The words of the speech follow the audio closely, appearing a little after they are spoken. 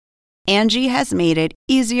Angie has made it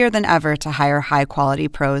easier than ever to hire high-quality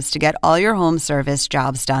pros to get all your home service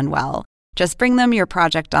jobs done well. Just bring them your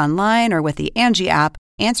project online or with the Angie app,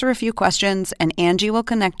 answer a few questions, and Angie will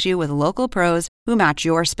connect you with local pros who match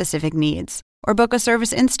your specific needs. Or book a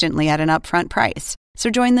service instantly at an upfront price. So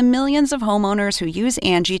join the millions of homeowners who use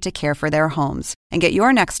Angie to care for their homes and get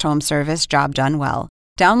your next home service job done well.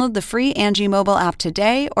 Download the free Angie mobile app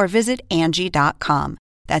today or visit Angie.com.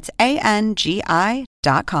 That's ANGI.com.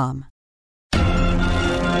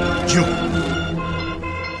 Yo.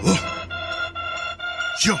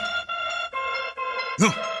 Yo.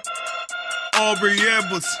 Aubrey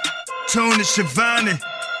Edwards, Tony Schiavone.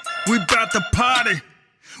 We bout to party.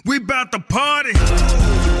 We bout to party.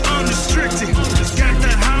 Unrestricted. Got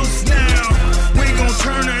the house now. We gon'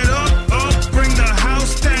 turn it up, bring the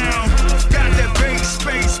house down. Got that big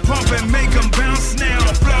space pumping, make them bounce now.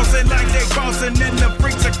 Flossing like they bossing and the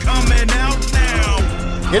freaks are coming out now.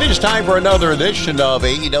 It is time for another edition of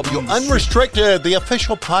AEW Unrestricted, the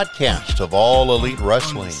official podcast of All Elite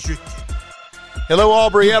Wrestling. Hello,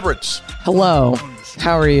 Aubrey Everett. Hello.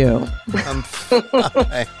 How are you? I'm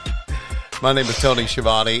fine. My name is Tony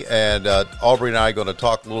Schiavone, and Aubrey and I are going to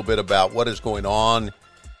talk a little bit about what is going on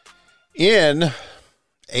in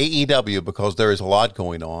AEW, because there is a lot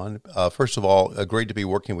going on. First of all, great to be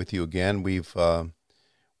working with you again. We're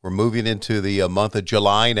moving into the month of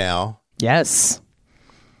July now. Yes.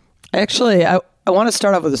 Actually, I want to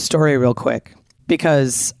start off with a story real quick,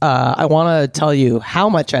 because I want to tell you how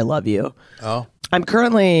much I love you. Oh. I'm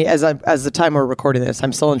currently, as the time we're recording this,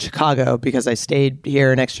 I'm still in Chicago because I stayed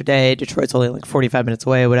here an extra day. Detroit's only like 45 minutes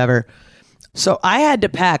away, whatever. So I had to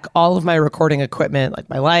pack all of my recording equipment, like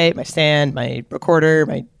my light, my stand, my recorder,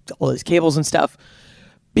 all these cables and stuff,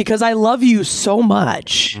 because I love you so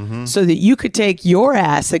much, so that you could take your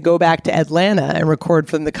ass and go back to Atlanta and record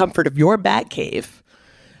from the comfort of your bat cave.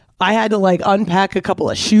 I had to like unpack a couple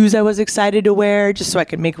of shoes I was excited to wear just so I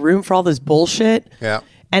could make room for all this bullshit. Yeah.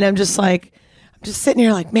 And I'm just sitting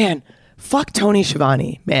here like, man, fuck Tony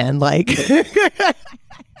Schiavone, man. Like,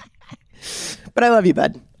 but I love you,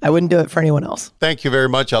 bud. I wouldn't do it for anyone else. Thank you very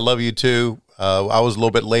much. I love you too. I was a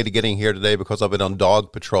little bit late getting here today because I've been on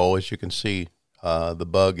dog patrol. As you can see, the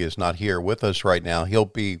bug is not here with us right now. He'll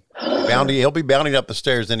be bounding up the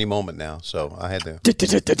stairs any moment now. So I had to,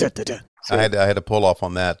 I had to pull off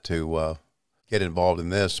on that to get involved in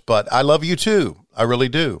this. But I love you too. I really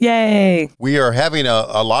do. Yay. We are having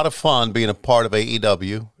a lot of fun being a part of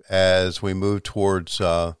AEW as we move towards,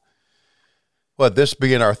 this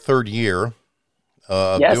being our third year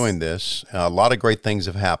of doing this. A lot of great things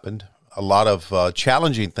have happened. A lot of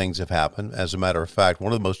challenging things have happened. As a matter of fact,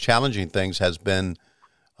 one of the most challenging things has been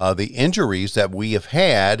the injuries that we have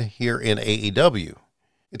had here in AEW.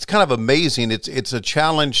 It's kind of amazing. It's a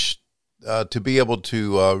challenge to be able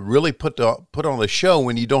to really put on a show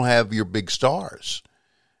when you don't have your big stars.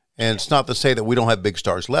 And it's not to say that we don't have big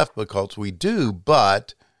stars left, because we do,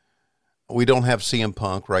 but we don't have CM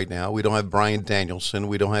Punk right now. We don't have Bryan Danielson.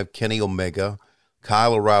 We don't have Kenny Omega.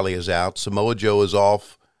 Kyle O'Reilly is out. Samoa Joe is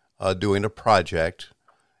off doing a project.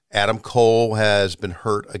 Adam Cole has been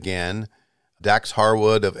hurt again. Dax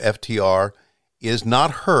Harwood of FTR is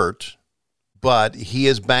not hurt, but he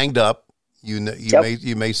is banged up. You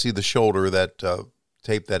may see the shoulder, that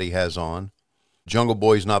tape that he has on. Jungle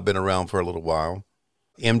Boy's not been around for a little while.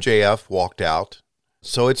 MJF walked out.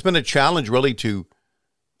 So it's been a challenge really to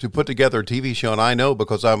put together a TV show, and I know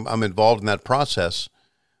because I'm involved in that process.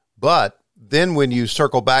 But then when you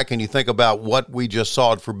circle back and you think about what we just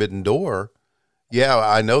saw at Forbidden Door, yeah,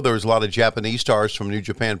 I know there was a lot of Japanese stars from New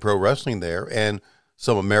Japan Pro Wrestling there, and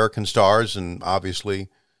some American stars, and obviously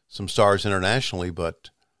some stars internationally, but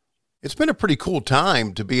it's been a pretty cool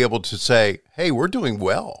time to be able to say, hey, we're doing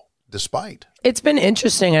well, despite. It's been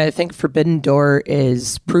interesting, and I think Forbidden Door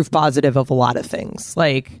is proof positive of a lot of things.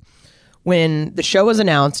 Like, when the show was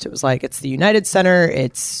announced, it was like, it's the United Center,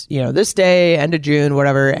 it's, this day, end of June,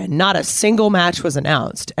 whatever, and not a single match was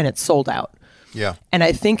announced, and it's sold out. Yeah. And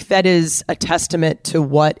I think that is a testament to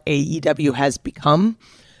what AEW has become,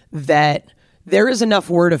 that there is enough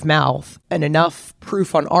word of mouth and enough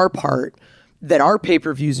proof on our part that our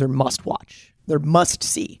pay-per-views are must-watch. They're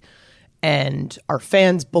must-see. And our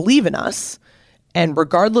fans believe in us, and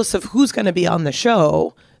regardless of who's going to be on the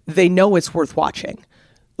show, they know it's worth watching.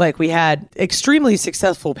 Like, we had extremely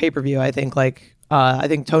successful pay-per-view, I think. I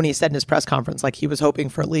think Tony said in his press conference, like, he was hoping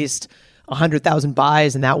for at least 100,000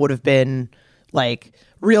 buys, and that would have been, like,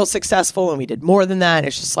 real successful, and we did more than that.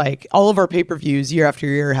 It's just like all of our pay-per-views year after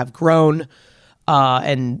year have grown,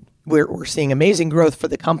 and we're seeing amazing growth for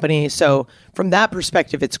the company. So from that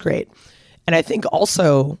perspective, it's great. And I think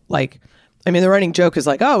also, like, I mean, the running joke is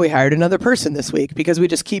like, oh, we hired another person this week because we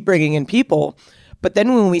just keep bringing in people. But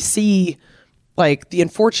then when we see like the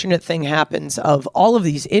unfortunate thing happens of all of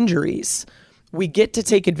these injuries, we get to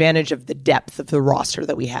take advantage of the depth of the roster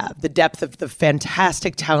that we have, the depth of the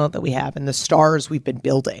fantastic talent that we have and the stars we've been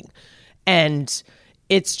building. And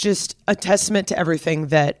it's just a testament to everything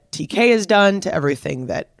that TK has done, to everything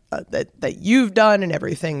that you've done, and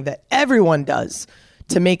everything that everyone does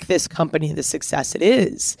to make this company the success it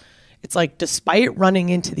is. It's like, despite running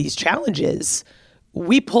into these challenges,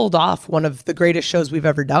 we pulled off one of the greatest shows we've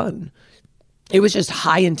ever done. It was just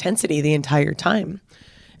high intensity the entire time.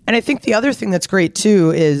 And I think the other thing that's great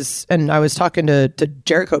too is, and I was talking to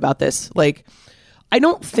Jericho about this, like, I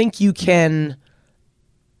don't think you can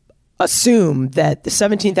assume that the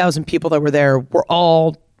 17,000 people that were there were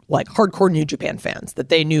all like hardcore New Japan fans, that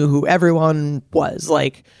they knew who everyone was.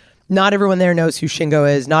 Like, not everyone there knows who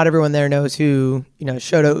Shingo is. Not everyone there knows who,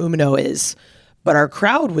 Shota Umino is. But our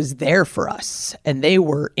crowd was there for us, and they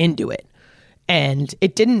were into it. And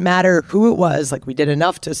it didn't matter who it was. Like, we did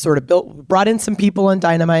enough to sort of brought in some people on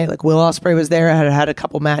Dynamite. Like, Will Ospreay was there, had a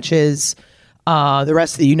couple matches. The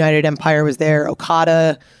rest of the United Empire was there.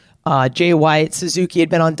 Okada, Jay White, Suzuki had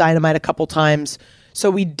been on Dynamite a couple times. So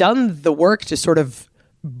we'd done the work to sort of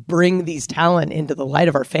bring these talent into the light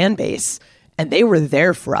of our fan base. And they were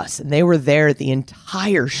there for us. And they were there the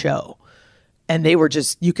entire show. And they were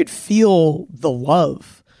just, you could feel the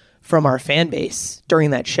love from our fan base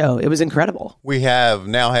during that show. It was incredible. We have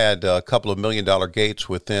now had a couple of $1 million gates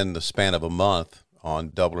within the span of a month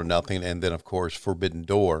on Double or Nothing, and then, of course, Forbidden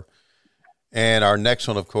Door. And our next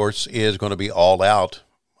one, of course, is going to be All Out,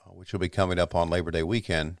 which will be coming up on Labor Day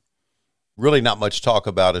weekend. Really not much to talk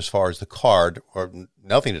about as far as the card, or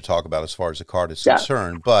nothing to talk about as far as the card is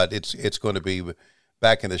concerned, but it's going to be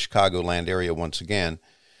back in the Chicagoland area once again.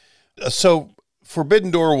 So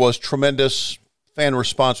Forbidden Door was tremendous. Fan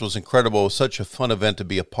response was incredible. It was such a fun event to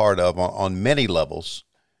be a part of on many levels.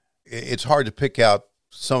 It's hard to pick out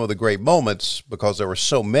some of the great moments because there were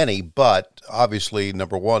so many, but obviously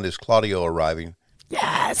number one is Claudio arriving.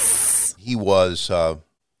 Yes. He was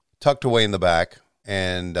tucked away in the back,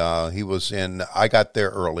 and he was in, I got there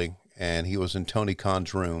early, and he was in Tony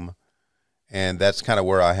Khan's room, and that's kind of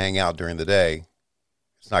where I hang out during the day.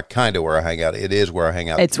 It's not kind of where I hang out. It is where I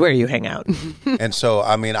hang out. It's where you hang out. And so,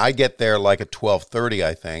 I mean, I get there like at 12:30,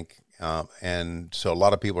 I think. And so a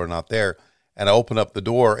lot of people are not there. And I open up the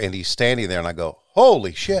door and he's standing there and I go,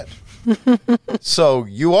 holy shit. So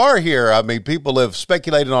you are here. I mean, people have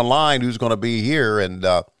speculated online who's going to be here. And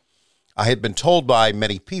I had been told by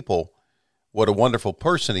many people what a wonderful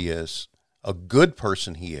person he is, a good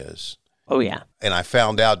person he is. Oh, yeah. And I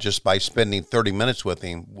found out just by spending 30 minutes with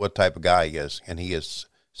him what type of guy he is. And he is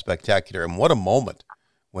spectacular. And what a moment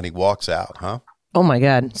when he walks out, huh? Oh my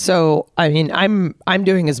God. So, I mean, I'm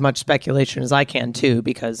doing as much speculation as I can too,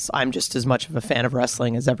 because I'm just as much of a fan of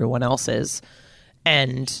wrestling as everyone else is.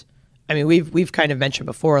 And I mean, we've kind of mentioned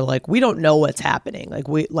before, like, we don't know what's happening.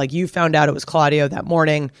 Like you found out it was Claudio that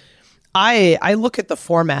morning. I look at the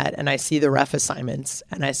format and I see the ref assignments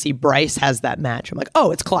and I see Bryce has that match. I'm like,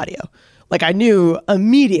 oh, it's Claudio. Like, I knew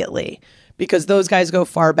immediately because those guys go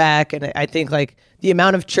far back. And I think like the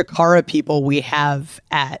amount of Chikara people we have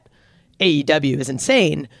at AEW is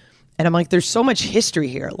insane. And I'm like, there's so much history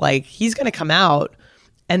here. Like, he's going to come out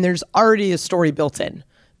and there's already a story built in.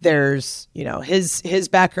 There's, his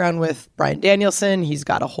background with Bryan Danielson. He's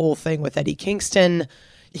got a whole thing with Eddie Kingston.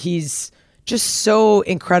 He's just so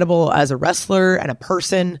incredible as a wrestler and a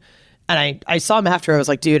person. And I saw him after. I was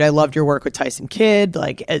like, dude, I loved your work with Tyson Kidd.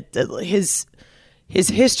 Like, his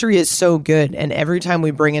history is so good. And every time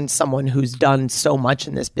we bring in someone who's done so much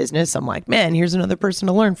in this business, I'm like, man, here's another person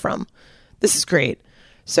to learn from. This is great.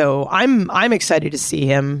 So I'm excited to see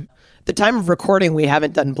him. At the time of recording, we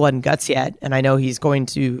haven't done Blood and Guts yet. And I know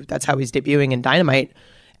that's how he's debuting in Dynamite.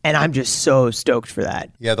 And I'm just so stoked for that.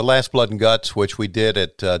 Yeah, the last Blood and Guts, which we did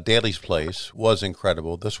at Daly's Place, was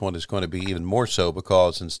incredible. This one is going to be even more so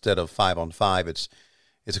because instead of 5-on-5,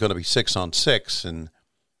 it's going to be 6-on-6. And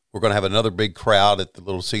we're going to have another big crowd at the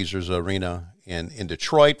Little Caesars Arena in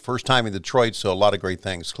Detroit. First time in Detroit, so a lot of great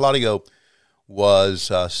things. Claudio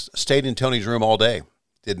stayed in Tony's room all day,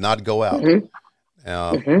 did not go out,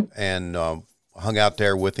 and hung out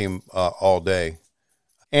there with him all day.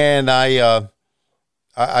 And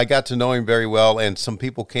I got to know him very well, and some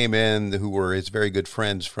people came in who were his very good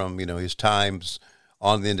friends from, his times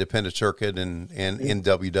on the independent circuit and in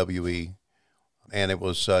WWE. And it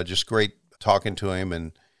was just great talking to him,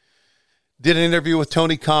 and did an interview with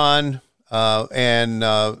Tony Khan, and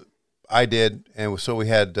I did. And so we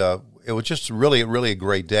had, it was just really, really a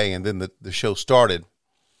great day. And then the show started.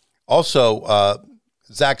 Also,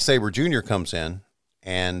 Zack Sabre Jr. comes in,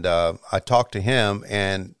 and I talked to him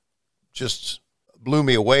and just blew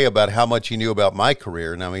me away about how much he knew about my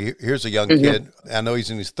career. Now, I mean, here's a young kid. I know he's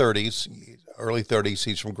in his 30s, early 30s.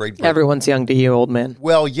 He's from Great Britain. Everyone's young to you, old man.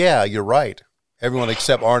 Well, yeah, you're right. Everyone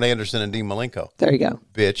except Arn Anderson and Dean Malenko. There you go.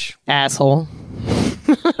 Bitch. Asshole.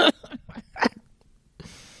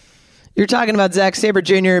 You're talking about Zack Sabre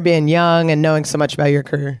Jr. being young and knowing so much about your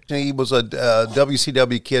career. He was a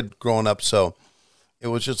WCW kid growing up, so it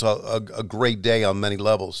was just a great day on many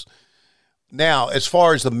levels. Now, as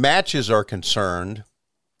far as the matches are concerned,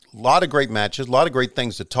 a lot of great matches, a lot of great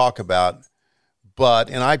things to talk about. But,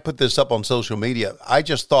 and I put this up on social media, I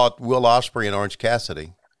just thought Will Ospreay and Orange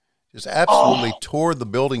Cassidy just absolutely tore the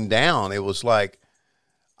building down. It was like,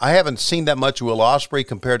 I haven't seen that much Will Ospreay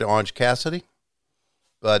compared to Orange Cassidy.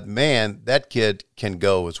 But, man, that kid can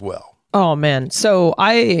go as well. Oh, man. So,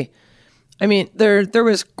 I mean, there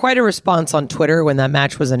was quite a response on Twitter when that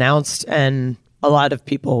match was announced, and a lot of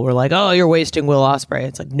people were like, oh, you're wasting Will Ospreay.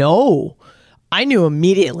 It's like, no. I knew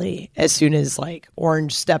immediately as soon as, like,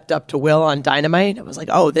 Orange stepped up to Will on Dynamite, I was like,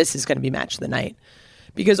 oh, this is going to be match of the night.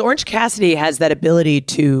 Because Orange Cassidy has that ability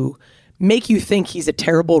to make you think he's a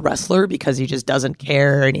terrible wrestler because he just doesn't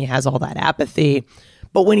care and he has all that apathy.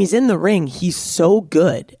 But when he's in the ring, he's so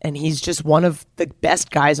good, and he's just one of the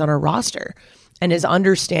best guys on our roster. And his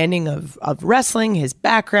understanding of wrestling, his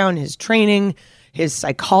background, his training, his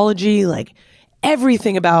psychology, like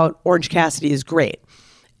everything about Orange Cassidy is great.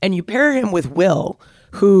 And you pair him with Will,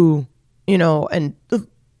 who, you know, and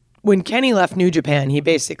when Kenny left New Japan, he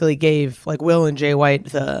basically gave like Will and Jay White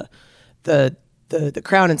the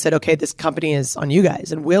crown and said, okay, this company is on you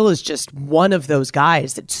guys. And Will is just one of those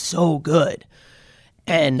guys that's so good.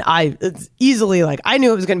 And it's easily, like, I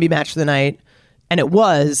knew it was going to be match of the night, and it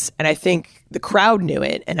was, and I think the crowd knew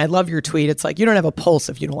it. And I love your tweet. It's like, you don't have a pulse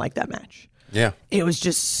if you don't like that match. Yeah. It was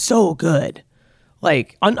just so good.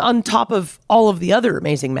 Like, on top of all of the other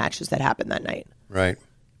amazing matches that happened that night. Right.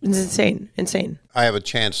 It's insane. I have a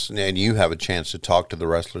chance, and you have a chance to talk to the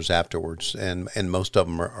wrestlers afterwards, and most of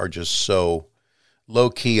them are just so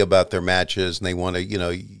low-key about their matches, and they want to, you know,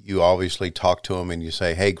 you obviously talk to them, and you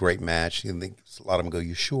say, hey, great match. And a lot of them go,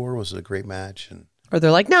 you sure? Was it a great match? And or they're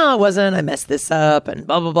like, no, it wasn't. I messed this up, and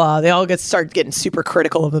blah, blah, blah. They all start getting super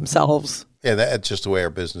critical of themselves. Yeah, that's just the way our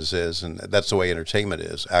business is, and that's the way entertainment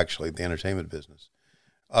is, actually, the entertainment business.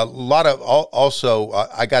 A lot of, also,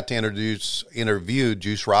 I got to interview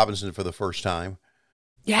Juice Robinson for the first time.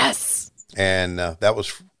 Yes. And that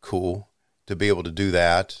was cool to be able to do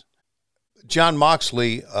that. Jon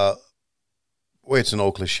Moxley, it's an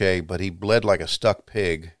old cliche, but he bled like a stuck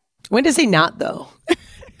pig. When does he not, though?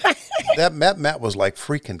 that Matt was like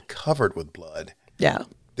freaking covered with blood. Yeah.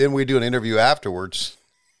 Then we do an interview afterwards.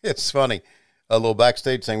 It's funny. A little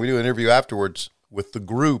backstage thing. We do an interview afterwards with the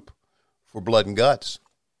group for Blood and Guts.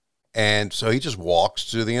 And so he just walks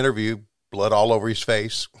to the interview, blood all over his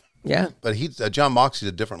face. Yeah. But Jon Moxley's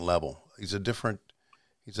a different level. He's a different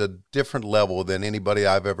level than anybody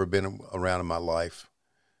I've ever been around in my life.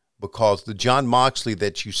 Because the Jon Moxley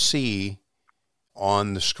that you see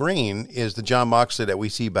on the screen is the Jon Moxley that we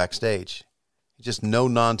see backstage. He's just no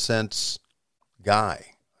nonsense guy.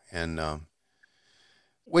 And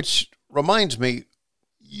which reminds me,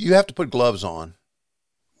 you have to put gloves on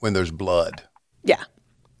when there's blood. Yeah.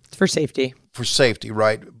 It's for safety. For safety,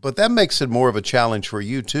 right. But that makes it more of a challenge for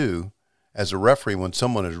you, too, as a referee when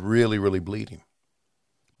someone is really, really bleeding.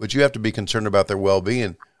 But you have to be concerned about their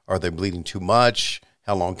well-being. Are they bleeding too much?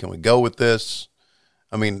 How long can we go with this?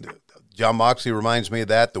 I mean, Jon Moxley reminds me of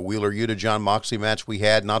that. The Wheeler Yuta Jon Moxley match we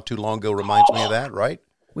had not too long ago reminds me of that, right?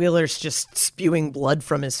 Wheeler's just spewing blood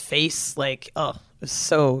from his face. Like, oh, it's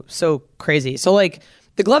so crazy. So, like,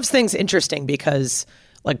 the gloves thing's interesting because,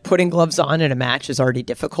 like, putting gloves on in a match is already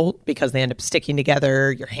difficult because they end up sticking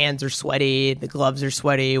together. Your hands are sweaty, the gloves are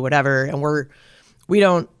sweaty, whatever. And we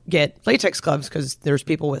don't get latex gloves because there's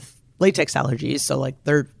people with latex allergies. So, like,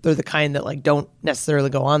 they're the kind that, like, don't necessarily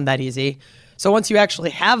go on that easy. So once you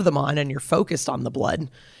actually have them on and you're focused on the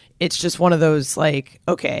blood, it's just one of those, like,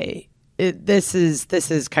 okay, this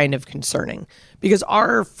is kind of concerning because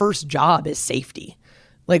our first job is safety.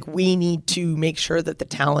 Like, we need to make sure that the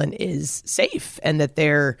talent is safe and that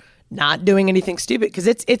they're not doing anything stupid because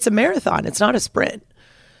it's a marathon. It's not a sprint.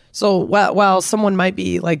 So while someone might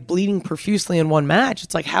be, like, bleeding profusely in one match,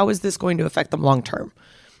 it's like, how is this going to affect them long term?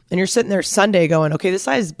 And you're sitting there Sunday going, okay, this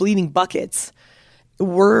guy's bleeding buckets.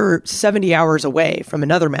 We're 70 hours away from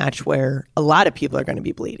another match where a lot of people are going to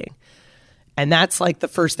be bleeding. And that's, like, the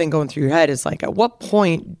first thing going through your head is, like, at what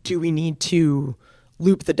point do we need to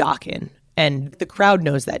loop the dock in? And the crowd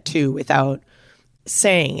knows that too without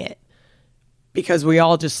saying it. because we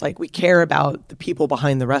all just we care about the people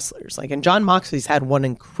behind the wrestlers. And Jon Moxley's had one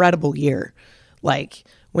incredible year.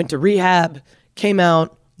 Went to rehab, came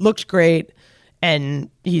out, looked great, and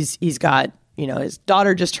he's got, his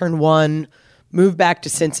daughter just turned 1, moved back to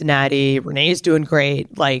Cincinnati. Renee's doing great.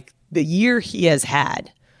 The year he has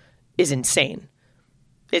had is insane.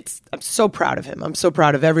 I'm so proud of him. I'm so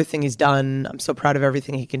proud of everything he's done. I'm so proud of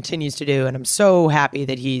everything he continues to do. And I'm so happy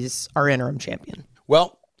that he's our interim champion.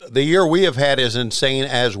 Well, the year we have had is insane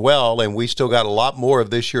as well. And we still got a lot more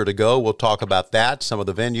of this year to go. We'll talk about that, some of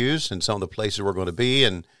the venues and some of the places we're going to be.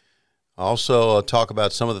 And also talk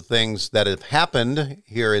about some of the things that have happened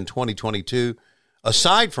here in 2022,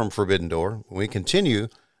 aside from Forbidden Door, when we continue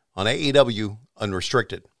on AEW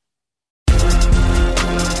Unrestricted.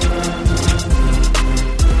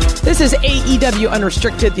 This is AEW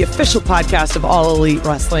Unrestricted, the official podcast of All Elite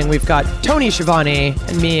Wrestling. We've got Tony Schiavone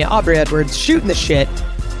and me, Aubrey Edwards, shooting the shit.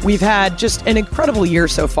 We've had just an incredible year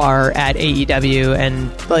so far at AEW,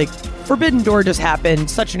 and Forbidden Door just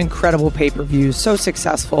happened. Such an incredible pay-per-view, so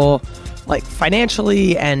successful,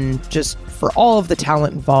 financially and just for all of the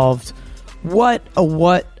talent involved. What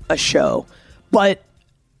a show. But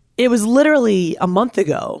it was literally a month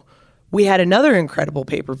ago, we had another incredible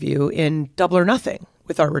pay-per-view in Double or Nothing,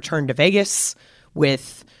 with our return to Vegas,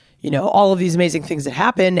 with, all of these amazing things that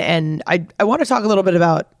happen. And I want to talk a little bit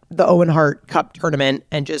about the Owen Hart Cup tournament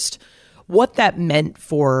and just what that meant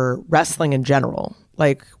for wrestling in general.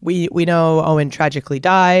 We know Owen tragically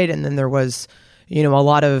died, and then there was, a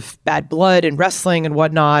lot of bad blood in wrestling and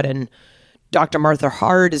whatnot. And Dr. Martha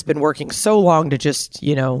Hart has been working so long to just,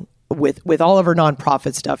 with all of her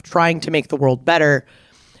nonprofit stuff, trying to make the world better.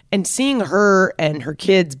 And seeing her and her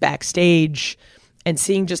kids backstage and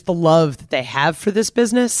seeing just the love that they have for this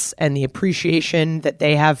business and the appreciation that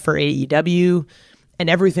they have for AEW and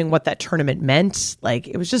everything what that tournament meant,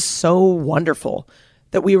 it was just so wonderful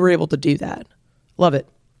that we were able to do that. Love it.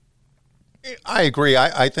 I agree.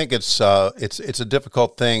 I think it's a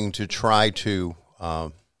difficult thing to try to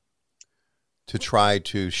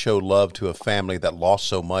show love to a family that lost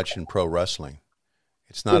so much in pro wrestling.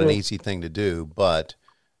 It's not an easy thing to do, but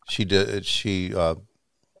she did.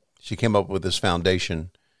 She came up with this foundation,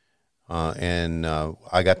 and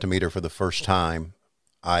I got to meet her for the first time.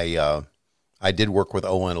 I did work with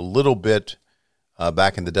Owen a little bit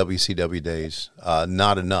back in the WCW days,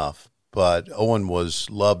 not enough, but Owen was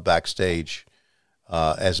loved backstage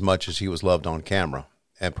as much as he was loved on camera,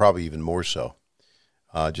 and probably even more so.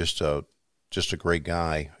 Just a great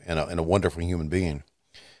guy and a wonderful human being.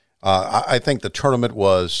 I think the tournament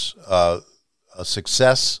was a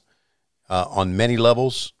success on many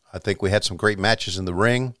levels. I think we had some great matches in the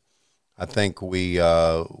ring. I think we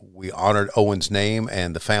honored Owen's name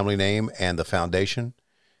and the family name and the foundation,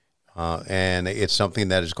 and it's something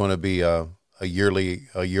that is going to be a yearly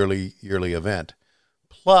event.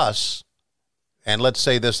 Plus, and let's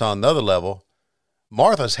say this on another level,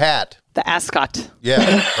 Martha's hat, the ascot,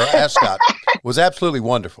 her ascot was absolutely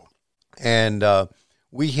wonderful, and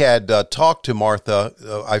we had talked to Martha.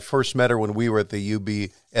 I first met her when we were at the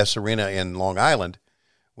UBS Arena in Long Island.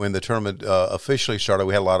 When the tournament officially started,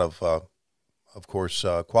 we had a lot of course,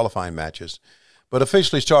 qualifying matches, but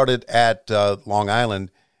officially started at Long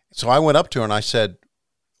Island. So I went up to her and I said,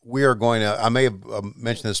 we are going to, I may have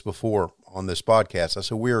mentioned this before on this podcast. I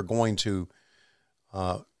said, we are going to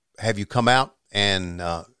have you come out and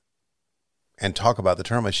talk about the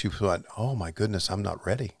tournament. She went, oh my goodness, I'm not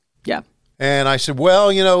ready. Yeah. And I said, well,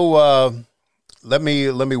 let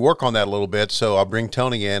me work on that a little bit. So I'll bring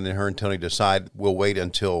Tony in, and her and Tony decide we'll wait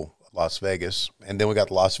until Las Vegas. And then we got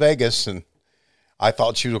to Las Vegas, and I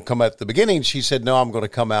thought she would come out at the beginning. She said, no, I'm going to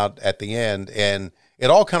come out at the end. And it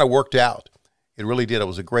all kind of worked out. It really did. It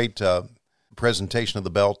was a great presentation of the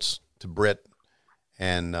belts to Britt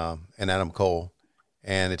and Adam Cole.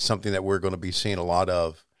 And it's something that we're going to be seeing a lot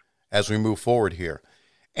of as we move forward here.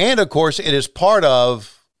 And, of course, it is part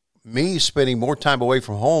of me spending more time away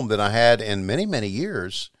from home than I had in many, many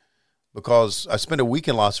years, because I spent a week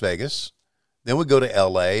in Las Vegas, then we go to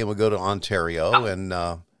LA and we go to Ontario, and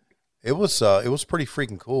it was pretty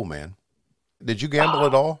freaking cool, man. Did you gamble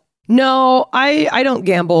at all? No, I don't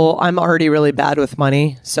gamble. I'm already really bad with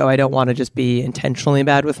money, so I don't want to just be intentionally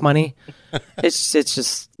bad with money. It's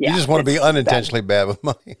just you just want to be unintentionally bad with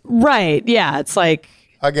money, right? Yeah, it's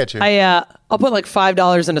I get you. I'll put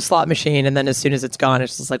 $5 in a slot machine, and then as soon as it's gone,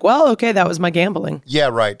 it's just well, okay, that was my gambling. Yeah,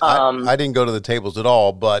 right. I didn't go to the tables at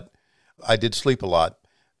all, but I did sleep a lot.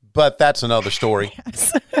 But that's another story.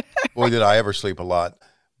 Yes. Boy, did I ever sleep a lot.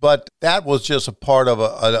 But that was just a part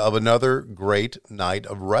of another great night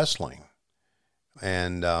of wrestling.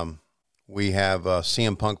 And We have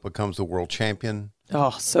CM Punk becomes the world champion.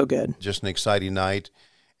 Oh, so good. Just an exciting night.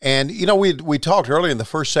 And, we talked earlier in the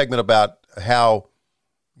first segment about how,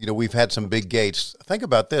 we've had some big gates. Think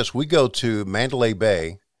about this. We go to Mandalay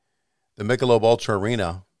Bay, the Michelob Ultra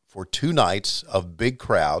Arena, for 2 nights of big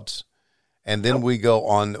crowds. And then we go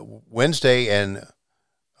on Wednesday and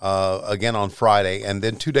again on Friday. And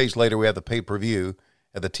then 2 days later, we have the pay-per-view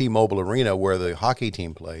at the T-Mobile Arena where the hockey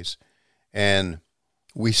team plays. And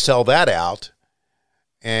we sell that out.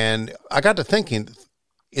 And I got to thinking,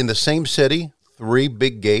 in the same city, 3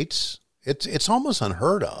 big gates, it's almost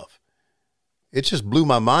unheard of. It just blew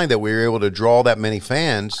my mind that we were able to draw that many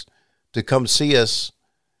fans to come see us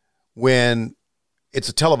when it's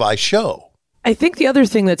a televised show. I think the other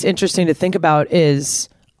thing that's interesting to think about is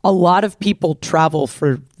a lot of people travel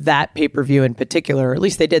for that pay-per-view in particular, or at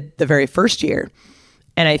least they did the very first year.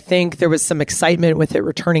 And I think there was some excitement with it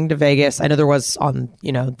returning to Vegas. I know there was on,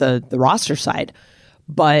 the roster side.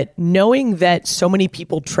 But knowing that so many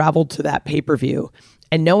people traveled to that pay-per-view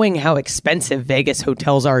and knowing how expensive Vegas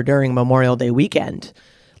hotels are during Memorial Day weekend,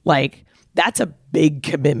 that's a big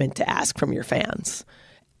commitment to ask from your fans.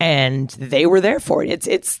 And they were there for it.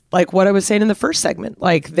 It's like what I was saying in the first segment.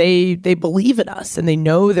 They believe in us and they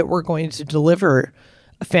know that we're going to deliver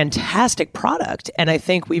a fantastic product. And I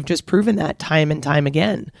think we've just proven that time and time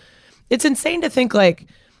again. It's insane to think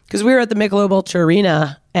because we were at the Michelob Ultra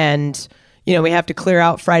Arena and, we have to clear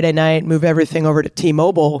out Friday night, move everything over to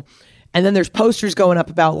T-Mobile. And then there's posters going up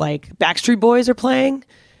about Backstreet Boys are playing.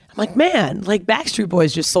 I'm like, man, Backstreet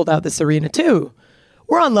Boys just sold out this arena too.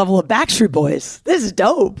 We're on level of Backstreet Boys. This is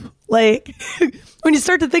dope. When you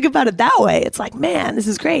start to think about it that way, it's like, man, this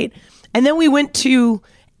is great. And then we went to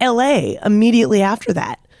LA immediately after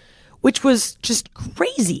that, which was just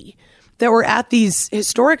crazy that we're at these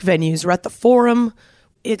historic venues. We're at the Forum.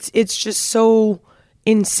 It's just so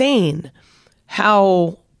insane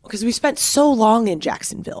how, because we spent so long in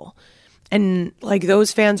Jacksonville and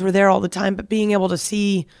those fans were there all the time, but being able to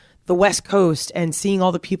see the West Coast and seeing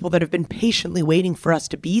all the people that have been patiently waiting for us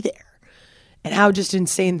to be there and how just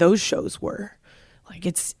insane those shows were.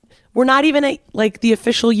 We're not even at the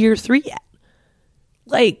official year 3 yet.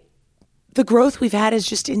 The growth we've had is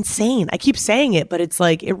just insane. I keep saying it, but it's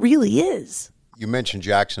it really is. You mentioned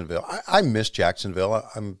Jacksonville. I miss Jacksonville.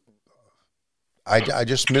 I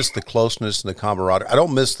just miss the closeness and the camaraderie. I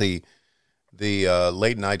don't miss the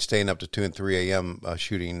late night staying up to 2 and 3 a.m.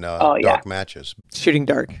 Shooting dark matches. Shooting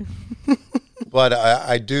dark. But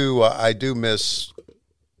I do miss.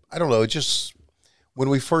 I don't know. Just when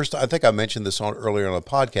we first, I think I mentioned this earlier on the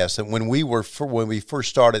podcast, that when we first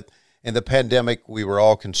started in the pandemic, we were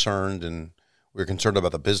all concerned, and we were concerned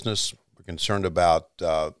about the business. We're concerned about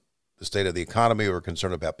the state of the economy. We're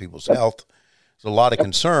concerned about people's health. There's a lot of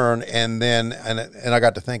concern, and then and I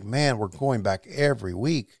got to think, man, we're going back every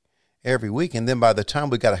week, and then by the time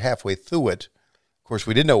we got halfway through it, of course,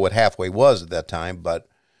 we didn't know what halfway was at that time, but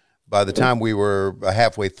by the time we were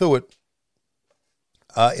halfway through it,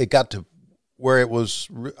 it got to where it was.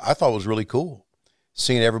 I thought it was really cool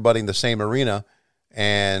seeing everybody in the same arena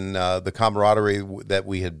and the camaraderie that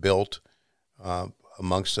we had built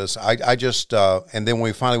amongst us. I just and then when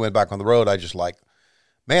we finally went back on the road, I just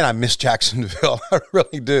man, I miss Jacksonville. I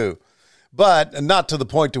really do, but not to the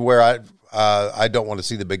point to where I don't want to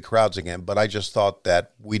see the big crowds again. But I just thought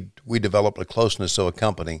that we developed a closeness of a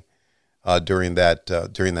company during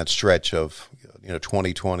that stretch of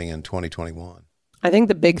 2020 and 2021. I think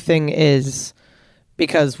the big thing is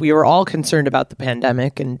because we were all concerned about the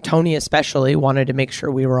pandemic, and Tony especially wanted to make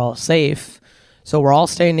sure we were all safe. So we're all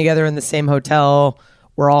staying together in the same hotel.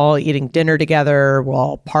 We're all eating dinner together. We're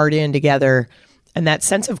all partying together. And that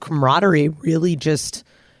sense of camaraderie really just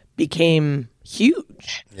became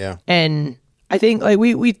huge. Yeah. And I think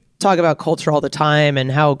we talk about culture all the time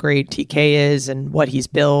and how great TK is and what he's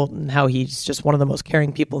built and how he's just one of the most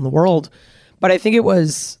caring people in the world. But I think it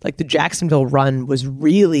was the Jacksonville run was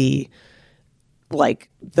really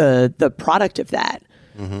the product of that.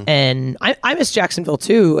 Mm-hmm. And I miss Jacksonville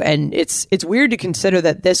too. And it's weird to consider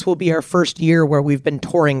that this will be our first year where we've been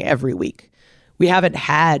touring every week. We haven't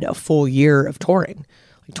had a full year of touring.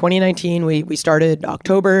 2019, we started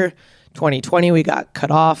October. 2020, we got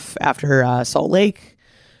cut off after Salt Lake.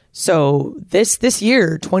 So this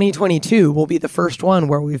year, 2022, will be the first one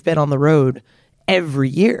where we've been on the road every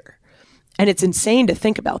year. And it's insane to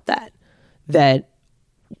think about that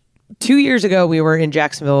 2 years ago, we were in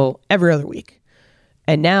Jacksonville every other week.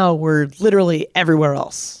 And now we're literally everywhere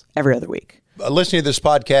else every other week. Listening to this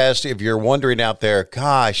podcast, if you're wondering out there,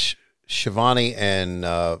 gosh, Schiavone and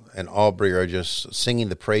Aubrey are just singing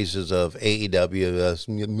the praises of AEW.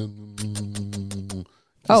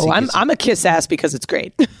 I'm a kiss ass because it's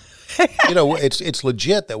great. It's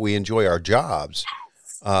legit that we enjoy our jobs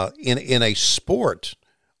in a sport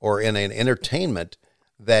or in an entertainment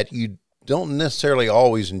that you don't necessarily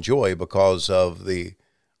always enjoy because of the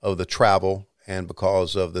travel and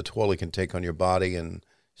because of the toll it can take on your body and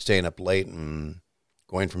staying up late and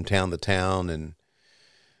going from town to town. And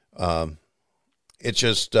it's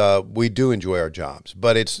just we do enjoy our jobs,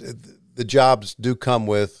 but the jobs do come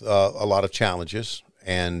with a lot of challenges.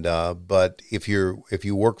 And but if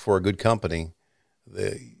you work for a good company,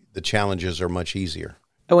 the challenges are much easier.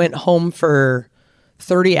 I went home for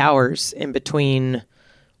 30 hours in between.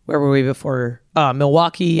 Where were we before?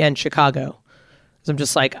 Milwaukee and Chicago. So I'm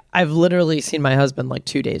just like, I've literally seen my husband like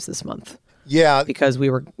 2 days this month. Yeah, because we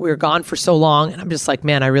were gone for so long, and I'm just like,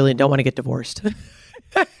 man, I really don't want to get divorced.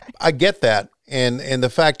 I get that, and the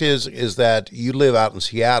fact is that you live out in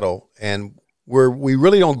Seattle, and we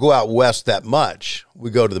really don't go out west that much. We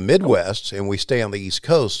go to the Midwest, and we stay on the East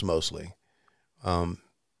Coast mostly.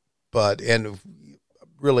 But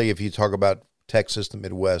really, if you talk about Texas, the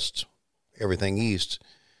Midwest, everything east,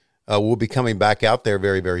 we'll be coming back out there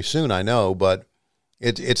very, very soon, I know, but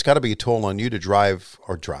it's got to be a toll on you to to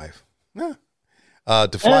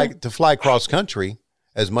fly cross country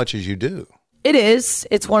as much as you do. It is.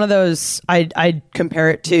 It's one of those, I'd compare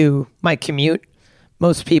it to my commute.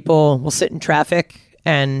 Most people will sit in traffic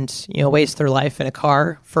and, waste their life in a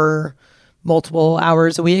car for multiple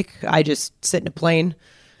hours a week. I just sit in a plane.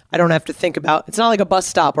 I don't have to think about, it's not like a bus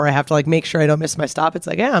stop where I have to like make sure I don't miss my stop. It's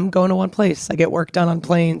like, yeah, I'm going to one place. I get work done on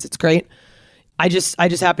planes. It's great. I just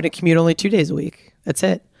happen to commute only 2 days a week. That's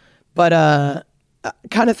it. But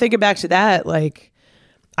kind of thinking back to that, like,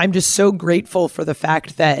 I'm just so grateful for the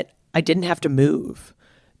fact that I didn't have to move,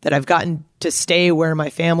 that I've gotten to stay where my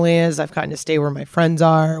family is. I've gotten to stay where my friends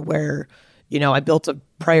are, where, I built a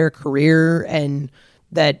prior career, and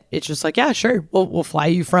that it's just like, yeah, sure. We'll fly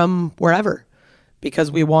you from wherever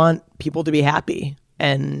because we want people to be happy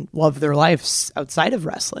and love their lives outside of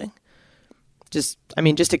wrestling. Just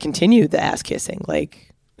to continue the ass kissing,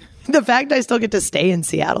 like the fact I still get to stay in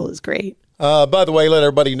Seattle is great. By the way, let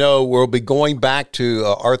everybody know we'll be going back to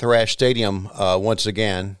Arthur Ashe Stadium once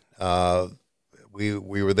again. We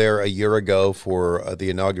were there a year ago for the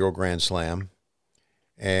inaugural Grand Slam,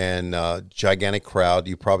 and gigantic crowd.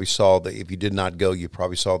 You probably saw if you did not go, you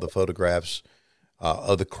probably saw the photographs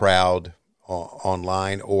of the crowd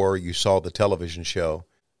online, or you saw the television show.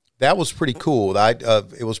 That was pretty cool.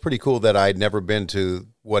 It was pretty cool that I had never been to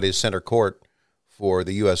what is center court for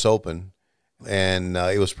the U.S. Open. And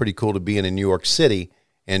it was pretty cool to be in New York City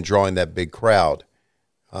and drawing that big crowd.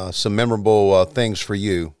 Some memorable things for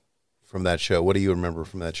you from that show. What do you remember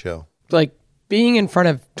from that show? Like, being in front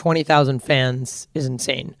of 20,000 fans is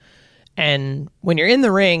insane. And when you're in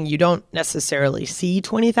the ring, you don't necessarily see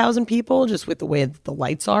 20,000 people just with the way that the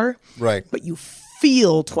lights are. Right. But you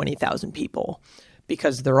feel 20,000 people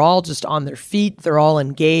because they're all just on their feet. They're all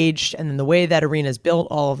engaged. And then the way that arena is built,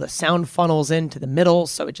 all of the sound funnels into the middle,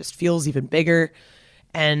 so it just feels even bigger.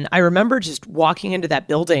 And I remember just walking into that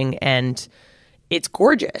building, and it's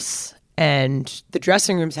gorgeous. And the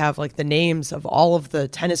dressing rooms have like the names of all of the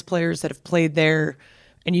tennis players that have played there.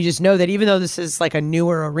 And you just know that even though this is like a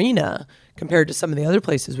newer arena compared to some of the other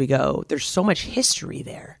places we go, there's so much history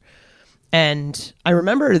there. And I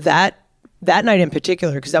remember that night in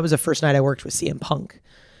particular, because that was the first night I worked with CM Punk.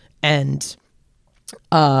 And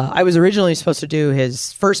I was originally supposed to do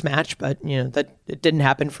his first match, but that it didn't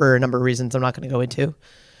happen for a number of reasons I'm not going to go into.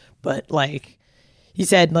 But like, he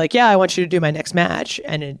said, like, yeah, I want you to do my next match.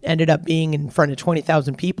 And it ended up being in front of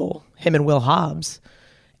 20,000 people, him and Will Hobbs.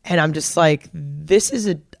 And I'm just like, this is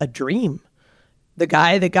a dream. The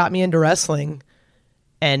guy that got me into wrestling,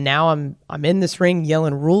 and now I'm in this ring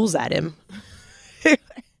yelling rules at him.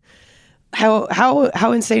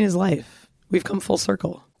 How insane is life? We've come full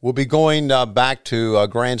circle. We'll be going back to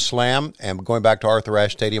Grand Slam, and going back to Arthur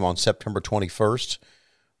Ashe Stadium on September 21st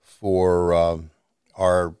for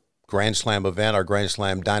our Grand Slam event, our Grand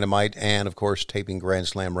Slam Dynamite, and, of course, taping Grand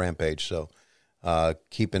Slam Rampage. So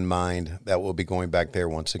keep in mind that we'll be going back there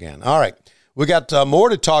once again. All right. We got more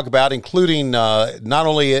to talk about, including not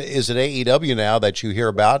only is it AEW now that you hear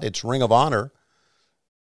about, it's Ring of Honor.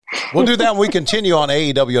 We'll do that when we continue on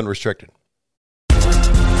AEW Unrestricted.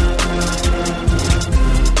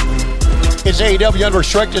 It's AEW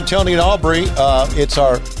Unrestricted, Tony and Aubrey. It's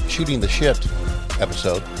our Shooting the Shit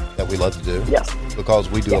episode that we love to do. Yes. Because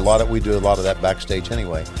we do a lot of that backstage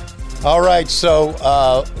anyway. All right,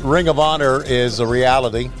 so Ring of Honor is a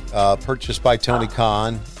reality purchased by Tony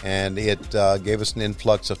Khan, and it gave us an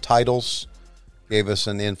influx of titles, gave us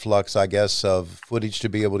an influx, I guess, of footage to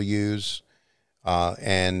be able to use.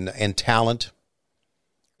 and talent.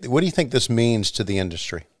 What do you think this means to the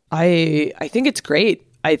industry? I think it's great.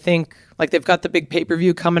 I think like they've got the big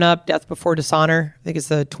pay-per-view coming up, Death Before Dishonor. I think it's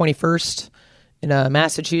the 21st in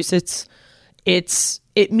Massachusetts.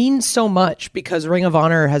 It means so much because Ring of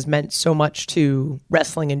Honor has meant so much to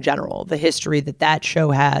wrestling in general. The history that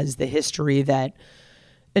show has, the history that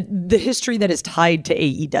is tied to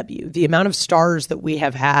AEW, the amount of stars that we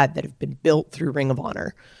have had that have been built through Ring of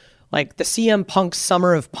Honor. Like the CM Punk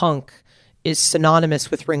Summer of Punk is synonymous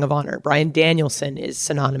with Ring of Honor. Bryan Danielson is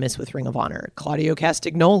synonymous with Ring of Honor. Claudio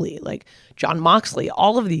Castagnoli, like Jon Moxley,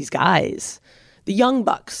 all of these guys, the Young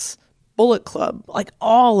Bucks, Bullet Club, like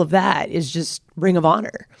all of that is just Ring of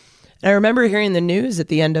Honor. And I remember hearing the news at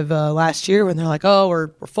the end of last year when they're like, oh, we're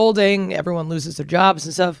folding, everyone loses their jobs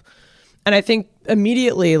and stuff. And I think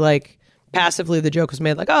immediately, like passively, the joke was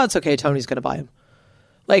made like, oh, it's okay, Tony's going to buy him.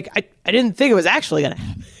 Like, I didn't think it was actually going to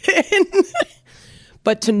happen.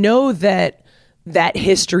 But to know that that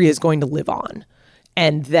history is going to live on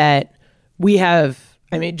and that we have,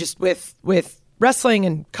 I mean, just with wrestling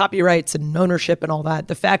and copyrights and ownership and all that,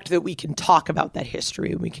 the fact that we can talk about that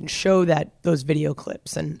history and we can show those video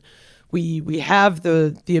clips and we have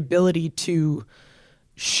the ability to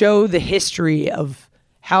show the history of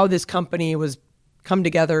how this company was come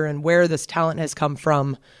together and where this talent has come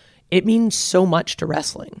from, it means so much to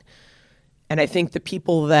wrestling. And I think the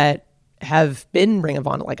people that have been Ring of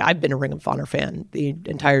Honor, like I've been a Ring of Honor fan the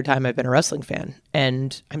entire time I've been a wrestling fan.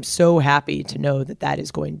 And I'm so happy to know that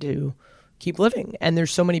is going to keep living. And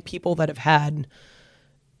there's so many people that have had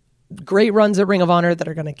great runs at Ring of Honor that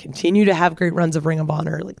are going to continue to have great runs of Ring of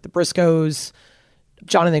Honor, like the Briscoes,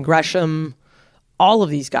 Jonathan Gresham, all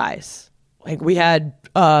of these guys. Like we had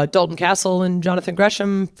Dalton Castle and Jonathan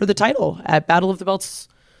Gresham for the title at Battle of the Belts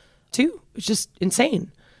 2. It's just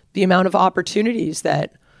insane. The amount of opportunities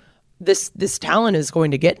that this talent is going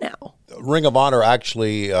to get now. Ring of Honor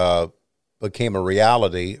actually became a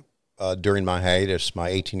reality during my hiatus, my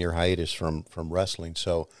 18-year hiatus from wrestling.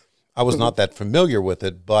 So I was not that familiar with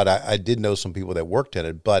it, but I did know some people that worked in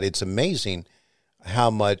it. But it's amazing how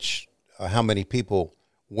many people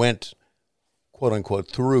went, quote unquote,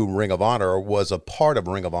 through Ring of Honor or was a part of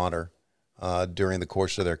Ring of Honor during the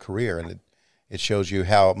course of their career. And it shows you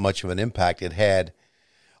how much of an impact it had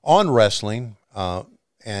on wrestling. So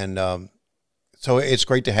it's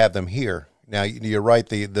great to have them here. Now, you're right,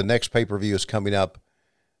 the next pay-per-view is coming up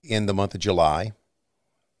in the month of July,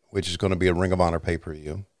 which is going to be a Ring of Honor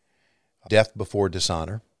pay-per-view, Death Before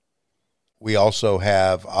Dishonor. We also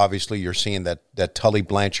have, obviously, you're seeing that Tully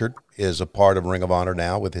Blanchard is a part of Ring of Honor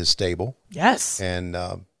now with his stable. Yes. And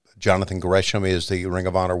Jonathan Gresham is the Ring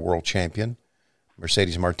of Honor world champion.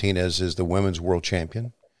 Mercedes Martinez is the women's world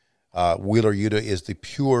champion. Wheeler Yuta is the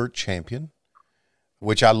pure champion,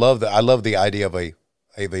 which I love. I love the idea of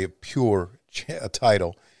a pure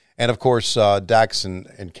title. And, of course, Dax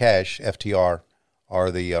and Cash, FTR,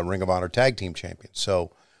 are the Ring of Honor Tag Team Champions.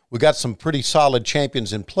 So we got some pretty solid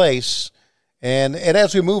champions in place. And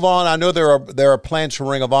as we move on, I know there are plans for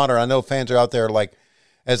Ring of Honor. I know fans are out there like,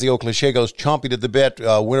 as the old cliche goes, chomping at the bit.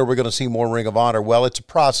 When are we going to see more Ring of Honor? Well, it's a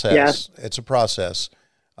process. Yeah. It's a process.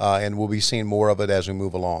 And we'll be seeing more of it as we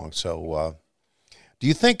move along. So do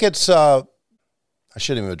you think it's I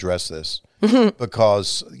shouldn't even address this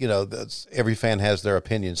because, every fan has their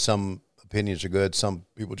opinions. Some opinions are good. Some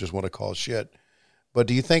people just want to call shit. But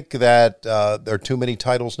do you think that there are too many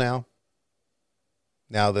titles now?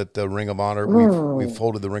 Now that the Ring of Honor, we've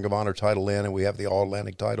folded the Ring of Honor title in and we have the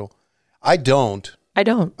All-Atlantic title. I don't.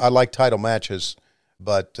 I like title matches.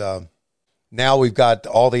 But now we've got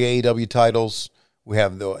all the AEW titles. We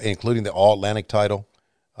have, including the All-Atlantic title.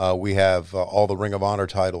 We have all the Ring of Honor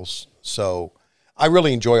titles. So I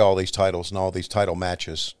really enjoy all these titles and all these title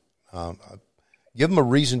matches. Give them a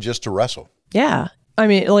reason just to wrestle. Yeah. I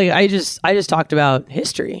mean, like I just talked about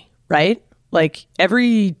history, right? Like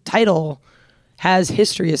every title has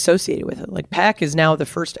history associated with it. Like Pac is now the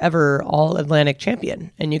first ever All-Atlantic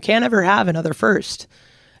champion, and you can't ever have another first.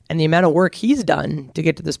 And the amount of work he's done to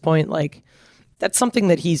get to this point, like that's something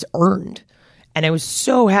that he's earned. And I was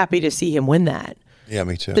so happy to see him win that. Yeah,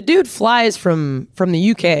 me too. The dude flies from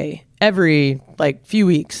the UK every few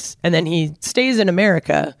weeks, and then he stays in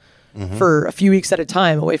America for a few weeks at a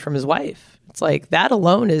time away from his wife. It's like that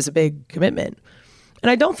alone is a big commitment. And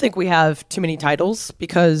I don't think we have too many titles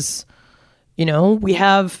because, we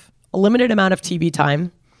have a limited amount of TV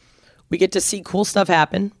time. We get to see cool stuff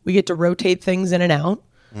happen. We get to rotate things in and out.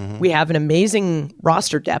 We have an amazing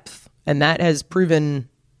roster depth, and that has proven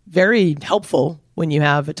very helpful when you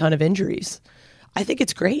have a ton of injuries. I think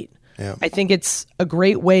it's great. Yeah. I think it's a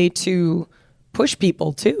great way to push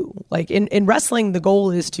people too. Like in wrestling, the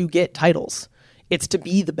goal is to get titles. It's to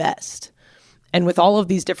be the best. And with all of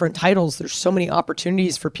these different titles, there's so many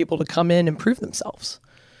opportunities for people to come in and prove themselves.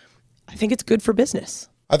 I think it's good for business.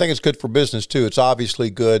 I think it's good for business too. It's obviously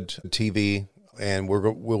good TV, and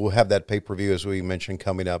we'll have that pay-per-view, as we mentioned,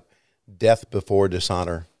 coming up, Death Before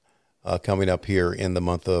Dishonor, coming up here in the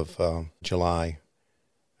month of July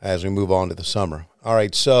as we move on to the summer. All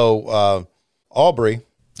right, so Aubrey.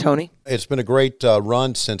 Tony. It's been a great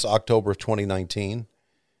run since October of 2019,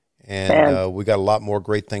 and we got a lot more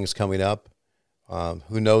great things coming up.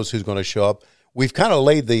 Who knows who's going to show up? We've kind of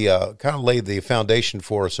laid the foundation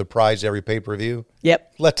for a surprise every pay-per-view.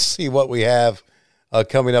 Yep. Let's see what we have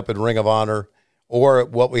coming up in Ring of Honor, or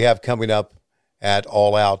what we have coming up at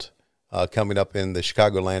All Out, coming up in the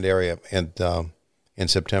Chicagoland area and in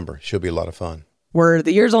September. Should be a lot of fun.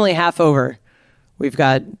 The year's only half over. We've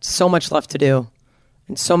got so much left to do,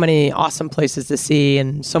 and so many awesome places to see,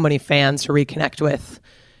 and so many fans to reconnect with.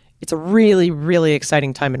 It's a really, really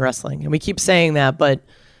exciting time in wrestling. And we keep saying that, but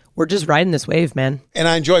we're just riding this wave, man. And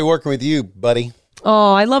I enjoy working with you, buddy.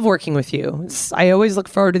 Oh, I love working with you. I always look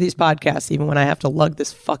forward to these podcasts, even when I have to lug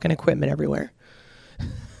this fucking equipment everywhere.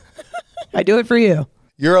 I do it for you.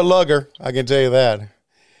 You're a lugger, I can tell you that.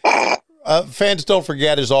 Fans, don't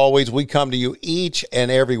forget, as always, we come to you each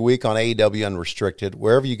and every week on AEW Unrestricted,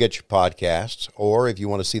 wherever you get your podcasts, or if you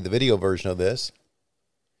want to see the video version of this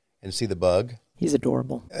and see the bug. He's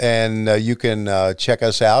adorable. And you can check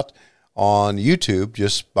us out on YouTube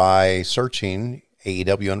just by searching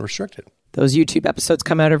AEW Unrestricted. Those YouTube episodes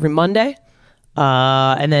come out every Monday.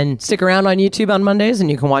 And then stick around on YouTube on Mondays and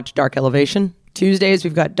you can watch Dark Elevation. Tuesdays,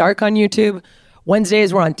 we've got Dark on YouTube.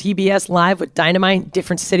 Wednesdays, we're on TBS Live with Dynamite,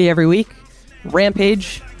 different city every week.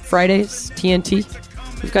 Rampage, Fridays, TNT.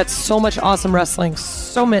 We've got so much awesome wrestling,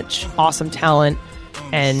 so much awesome talent,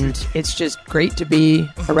 and it's just great to be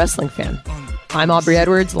a wrestling fan. I'm Aubrey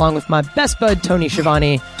Edwards, along with my best bud, Tony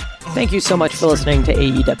Schiavone. Thank you so much for listening to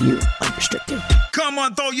AEW Unrestricted. Come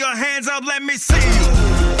on, throw your hands up, let me see you.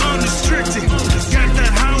 Unrestricted.